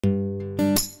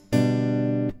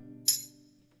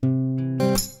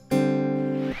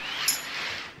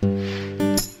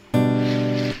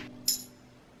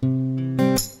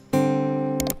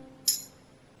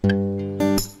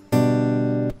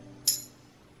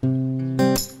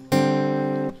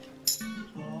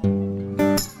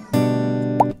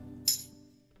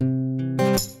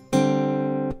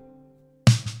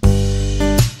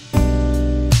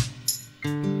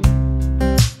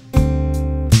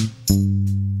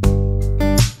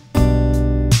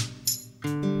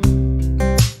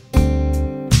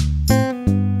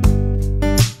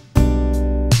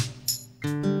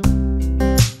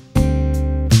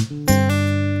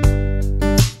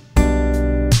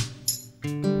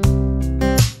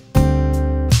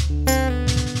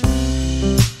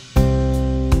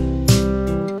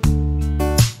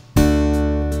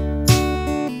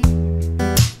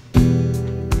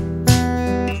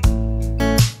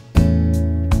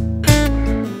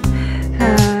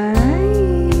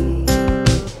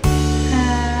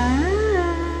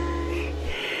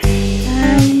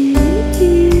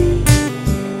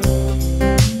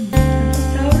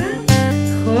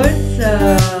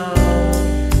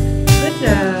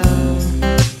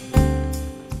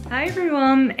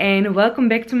Karin and welcome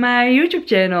back to my YouTube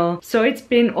channel. So it's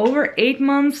been over 8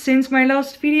 months since my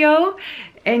last video,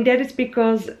 and that is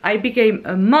because I became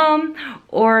a mom.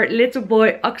 Our little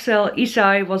boy Axel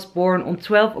Isai was born on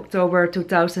 12 October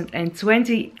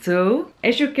 2022.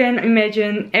 As you can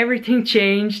imagine, everything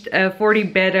changed for the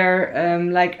better.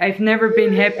 Like I've never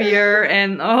been happier,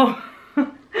 and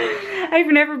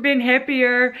I've never been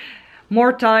happier,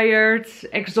 more tired,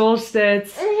 exhausted,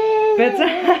 but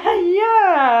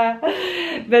yeah,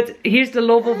 but he's the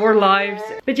love of our lives.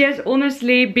 But yes,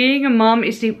 honestly, being a mom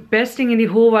is the best thing in the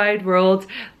whole wide world.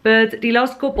 But the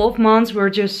last couple of months were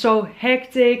just so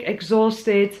hectic,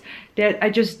 exhausted, that I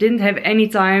just didn't have any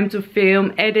time to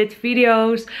film, edit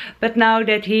videos. But now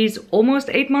that he's almost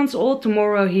 8 months old,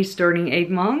 tomorrow he's turning 8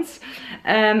 months,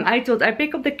 I thought I'd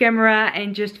pick up the camera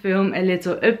and just film a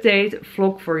little update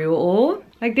vlog for you all.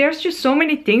 Like there's just so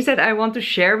many things that I want to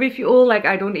share with you all. Like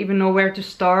I don't even know where to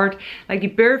start. Like the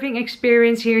birthing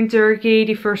experience here in Turkey,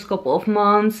 the first couple of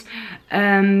months.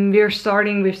 We're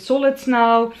starting with solids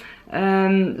now.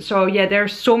 So yeah,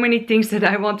 there's so many things that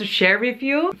I want to share with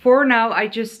you. For now, I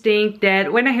just think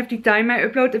that when I have the time I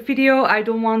upload a video. I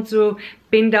don't want to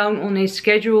pin down on a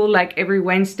schedule like every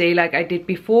Wednesday like I did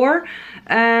before.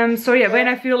 So yeah, when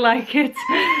I feel like it,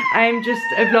 I'm just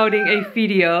uploading a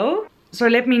video. So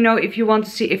let me know if you want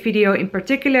to see a video in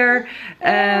particular.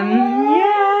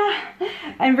 Yeah,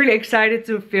 I'm really excited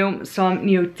to film some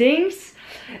new things.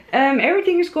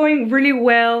 Everything is going really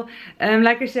well.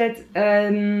 Like I said,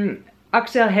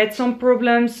 Axel had some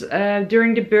problems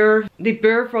during the birth. The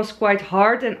birth was quite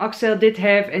hard, and Axel did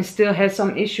have and still has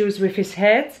some issues with his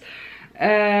head.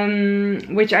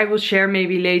 Which I will share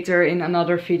maybe later in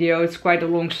another video. It's quite a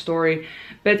long story.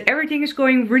 But everything is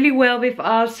going really well with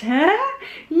us. Huh?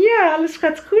 Ja, alles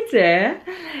gaat goed hè?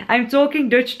 I'm talking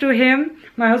Dutch to him.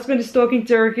 My husband is talking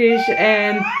Turkish,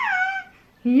 and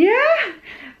yeah,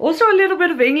 also a little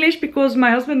bit of English because my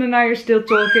husband and I are still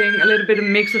talking a little bit of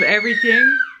mix of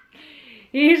everything.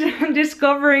 He's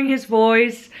discovering his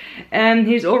voice, and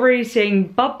he's already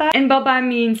saying Baba. And Baba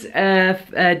means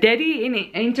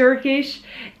daddy in Turkish.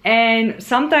 And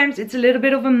sometimes it's a little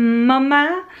bit of a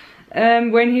mama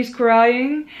when he's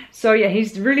crying. So yeah,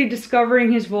 he's really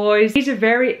discovering his voice. He's a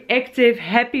very active,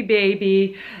 happy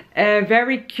baby.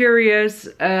 Very curious,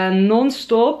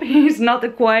 non-stop. He's not a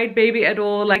quiet baby at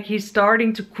all. Like he's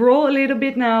starting to crawl a little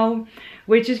bit now,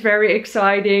 which is very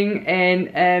exciting.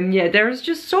 And yeah, there's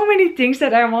just so many things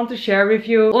that I want to share with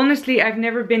you. Honestly, I've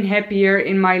never been happier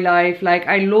in my life. Like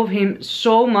I love him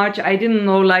so much. I didn't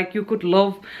know like you could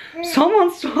love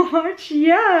someone so much.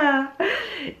 Yeah.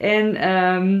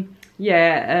 And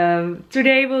yeah,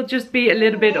 today will just be a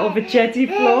little bit of a chatty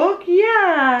vlog.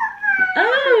 Yeah.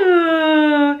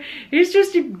 Oh, he's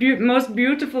just the most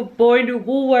beautiful boy in the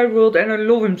whole wide world, and I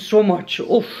love him so much.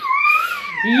 Oh,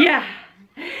 yeah.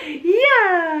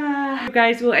 Yeah, you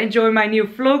guys will enjoy my new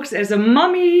vlogs as a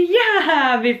mommy.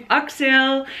 Yeah, with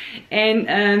Axel.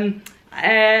 And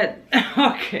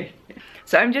okay,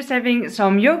 so I'm just having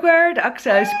some yogurt.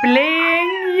 Axel is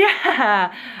playing.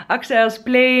 Yeah, Axel is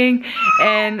playing,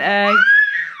 and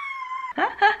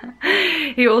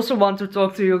he also wants to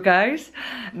talk to you guys.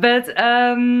 But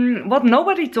what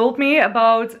nobody told me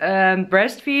about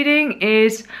breastfeeding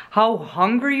is how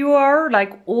hungry you are,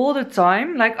 like all the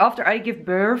time. Like after I give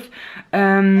birth,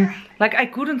 like I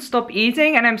couldn't stop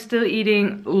eating, and I'm still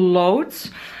eating loads.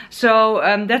 So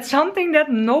that's something that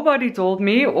nobody told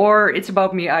me, or it's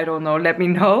about me, I don't know, let me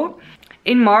know.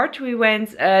 In March we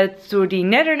went to the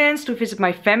Netherlands to visit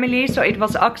my family. So it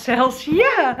was Axel's,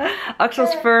 yeah,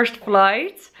 Axel's first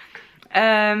flight.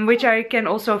 Which I can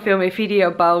also film a video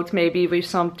about, maybe with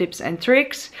some tips and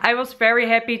tricks. I was very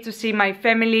happy to see my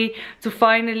family, to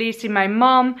finally see my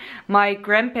mom, my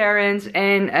grandparents,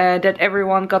 and that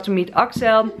everyone got to meet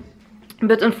Axel.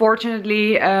 But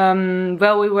unfortunately,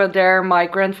 while we were there, my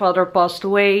grandfather passed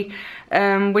away.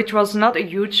 Which was not a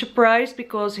huge surprise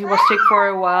because he was sick for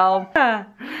a while.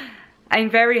 I'm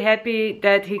very happy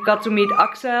that he got to meet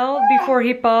Axel before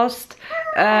he passed.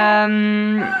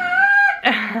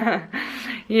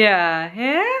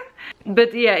 Yeah.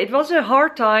 But yeah, it was a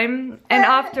hard time. And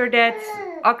after that,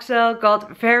 Axel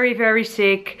got very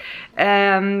sick.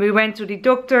 We went to the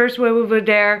doctors when we were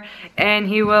there, and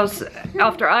he was,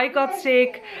 after I got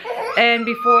sick and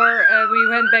before we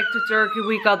went back to Turkey,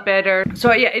 we got better.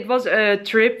 So yeah, it was a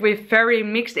trip with very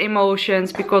mixed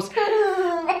emotions because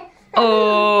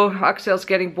oh, Axel's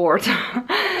getting bored.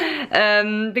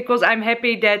 Because I'm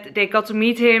happy that they got to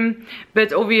meet him,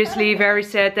 but obviously very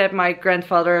sad that my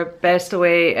grandfather passed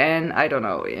away. And I don't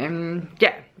know,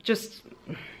 yeah, just,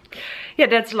 yeah,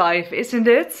 that's life, isn't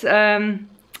it?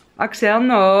 Axel,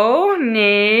 no,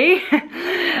 nee.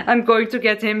 I'm going to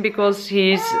get him because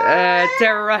he's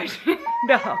terrorizing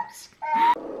the house.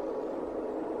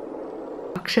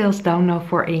 Axel's down now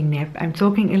for a nap. I'm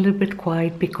talking a little bit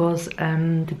quiet because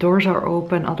the doors are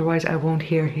open, otherwise I won't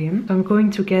hear him. So I'm going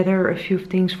to gather a few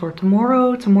things for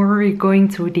tomorrow. Tomorrow we're going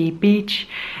to the beach,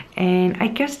 and I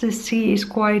guess the sea is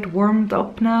quite warmed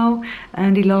up now.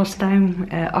 And the last time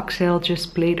Axel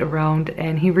just played around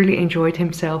and he really enjoyed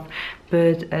himself,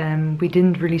 but we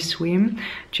didn't really swim,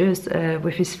 just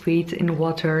with his feet in the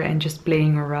water and just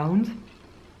playing around.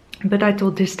 But I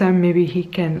thought this time maybe he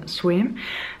can swim.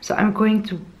 So I'm going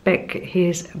to pack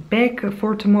his bag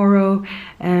for tomorrow.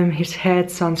 His hat,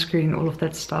 sunscreen, all of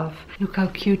that stuff. Look how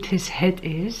cute his head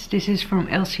is. This is from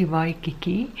LCY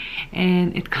Kiki.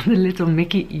 And it got the little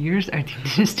Mickey ears. I think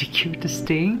this is the cutest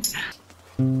thing.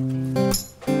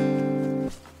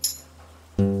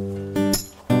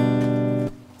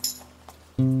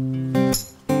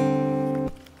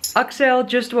 Axel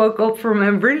just woke up from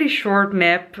a really short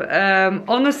nap.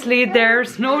 Honestly,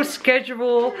 there's no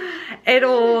schedule at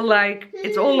all. Like,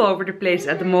 it's all over the place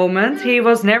at the moment. He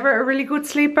was never a really good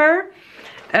sleeper.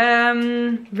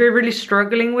 We're really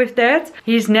struggling with that.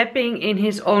 He's napping in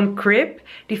his own crib.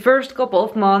 The first couple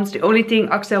of months, the only thing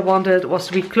Axel wanted was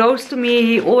to be close to me.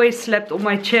 He always slept on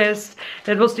my chest.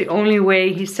 That was the only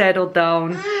way he settled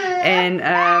down. And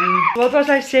what was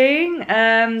I saying?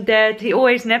 That he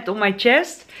always napped on my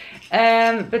chest.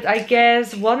 But I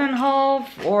guess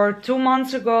 1.5 or 2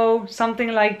 months ago,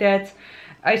 something like that,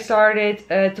 I started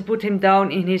to put him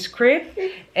down in his crib.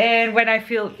 And when I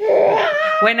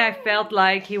felt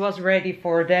like he was ready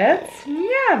for that,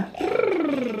 yeah.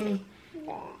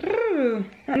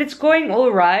 And it's going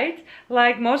all right.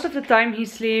 Like, most of the time he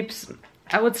sleeps,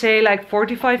 I would say like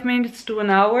 45 minutes to an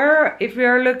hour if we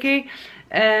are lucky.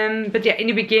 But yeah, in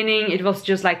the beginning it was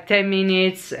just like 10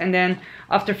 minutes, and then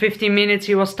after 15 minutes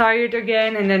he was tired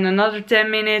again, and then another 10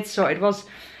 minutes. So it was,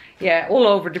 yeah, all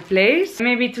over the place.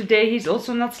 Maybe today he's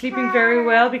also not sleeping very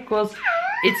well because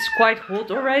it's quite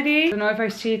hot already. I don't know if I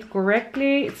see it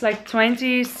correctly. It's like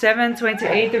 27,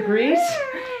 28 degrees.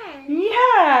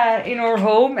 Yeah, in our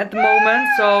home at the moment,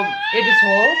 so it is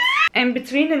hot. And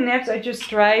between the naps I just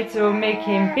try to make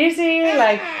him busy.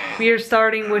 Like, we are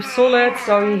starting with solids,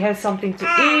 so he has something to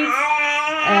eat.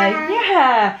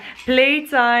 Yeah,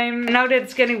 playtime. Now that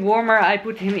it's getting warmer, I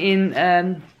put him in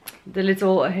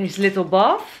his little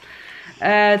bath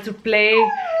to play,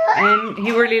 and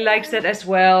he really likes that as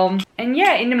well. And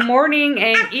yeah, in the morning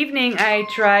and evening I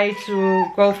try to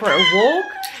go for a walk.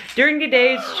 During the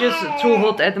day it's just too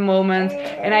hot at the moment,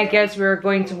 and I guess we're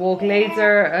going to walk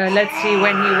later. Let's see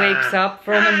when he wakes up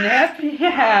from a nap.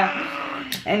 Yeah,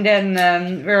 and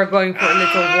then we're going for a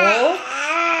little walk.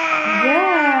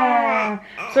 Yeah,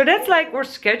 so that's like our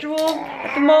schedule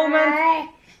at the moment.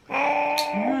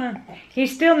 He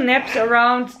still naps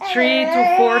around 3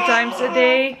 to 4 times a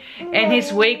day, and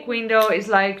his wake window is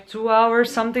like 2 hours,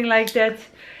 something like that.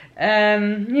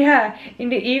 Yeah, in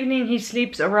the evening he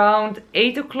sleeps around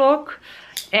 8 o'clock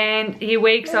and he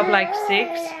wakes up like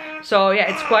 6. So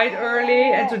yeah, it's quite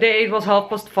early, and today it was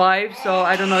 5:30, so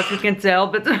I don't know if you can tell,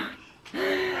 but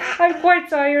I'm quite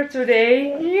tired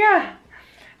today. Yeah,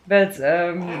 but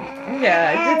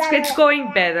yeah, it's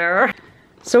going better.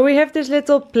 So we have this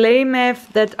little play mat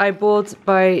that I bought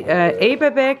by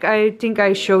VIVAIA. I think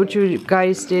I showed you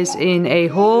guys this in a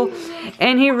haul.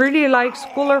 And he really likes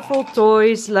colorful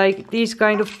toys, like these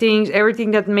kind of things,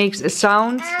 everything that makes a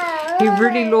sound. He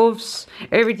really loves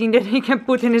everything that he can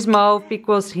put in his mouth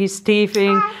because he's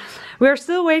teething. We are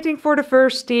still waiting for the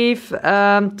first teeth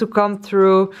to come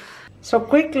through. So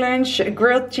quick lunch, a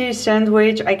grilled cheese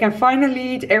sandwich. I can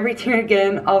finally eat everything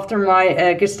again after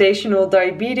my gestational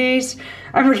diabetes.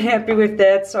 I'm really happy with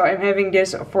that, so I'm having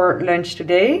this for lunch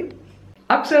today.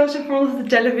 Axel's in front of the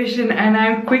television and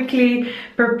I'm quickly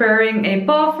preparing a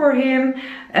bath for him.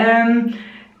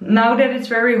 Now that it's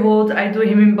very hot, I do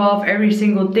him in bath every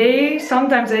single day.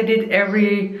 Sometimes I did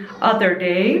every other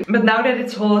day. But now that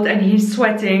it's hot and he's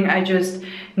sweating, I just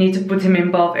need to put him in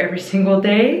bath every single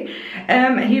day.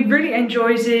 He really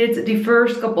enjoys it. The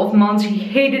first couple of months he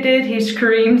hated it, he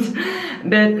screamed.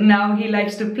 But now he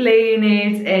likes to play in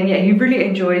it, and yeah, he really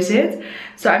enjoys it.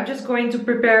 So I'm just going to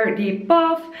prepare the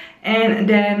bath, and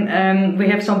then we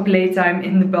have some playtime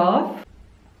in the bath.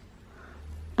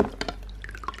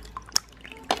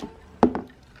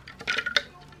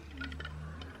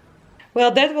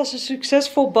 Well, that was a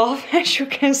successful bath, as you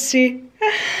can see.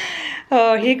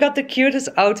 Oh, he got the cutest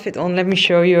outfit on. Let me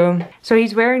show you. So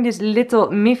he's wearing this little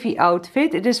Miffy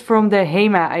outfit. It is from the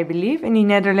HEMA, I believe, in the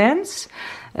Netherlands.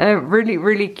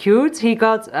 Really cute. He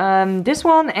got this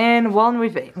one and one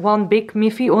with one big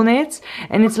Miffy on it,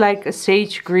 and it's like a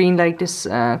sage green, like this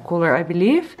color, I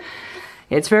believe.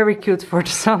 It's very cute for the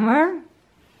summer.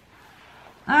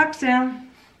 Axel.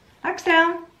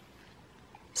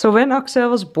 So when Axel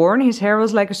was born, his hair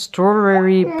was like a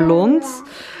strawberry blonde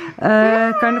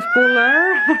kind of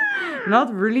color.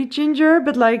 Not really ginger,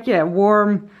 but like, yeah,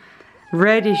 warm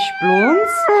reddish blonde.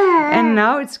 And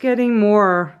now it's getting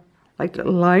more like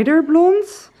lighter blonde.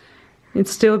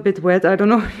 It's still a bit wet. I don't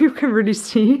know if you can really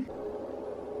see.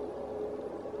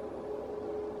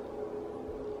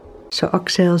 So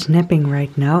Axel is napping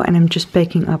right now, and I'm just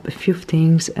packing up a few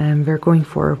things. We're going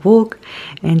for a walk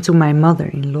and to my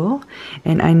mother-in-law,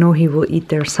 and I know he will eat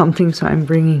there something, so I'm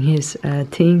bringing his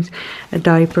things, a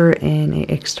diaper and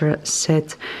an extra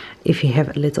set if he have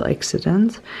a little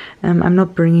accident. I'm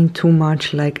not bringing too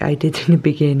much like I did in the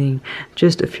beginning,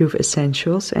 just a few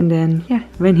essentials, and then yeah,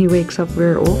 when he wakes up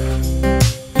we're off.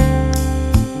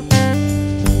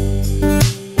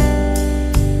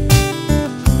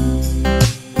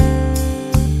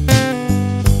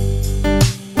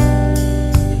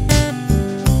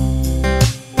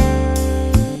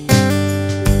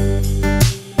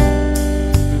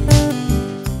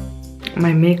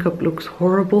 My makeup looks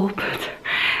horrible, but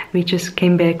we just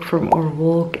came back from our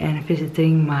walk and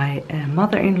visiting my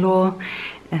mother-in-law.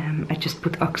 I just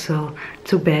put Axel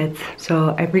to bed.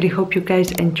 So I really hope you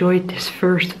guys enjoyed this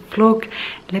first vlog.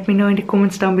 Let me know in the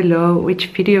comments down below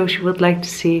which videos you would like to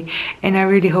see. And I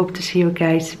really hope to see you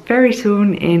guys very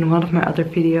soon in one of my other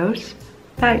videos.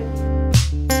 Bye!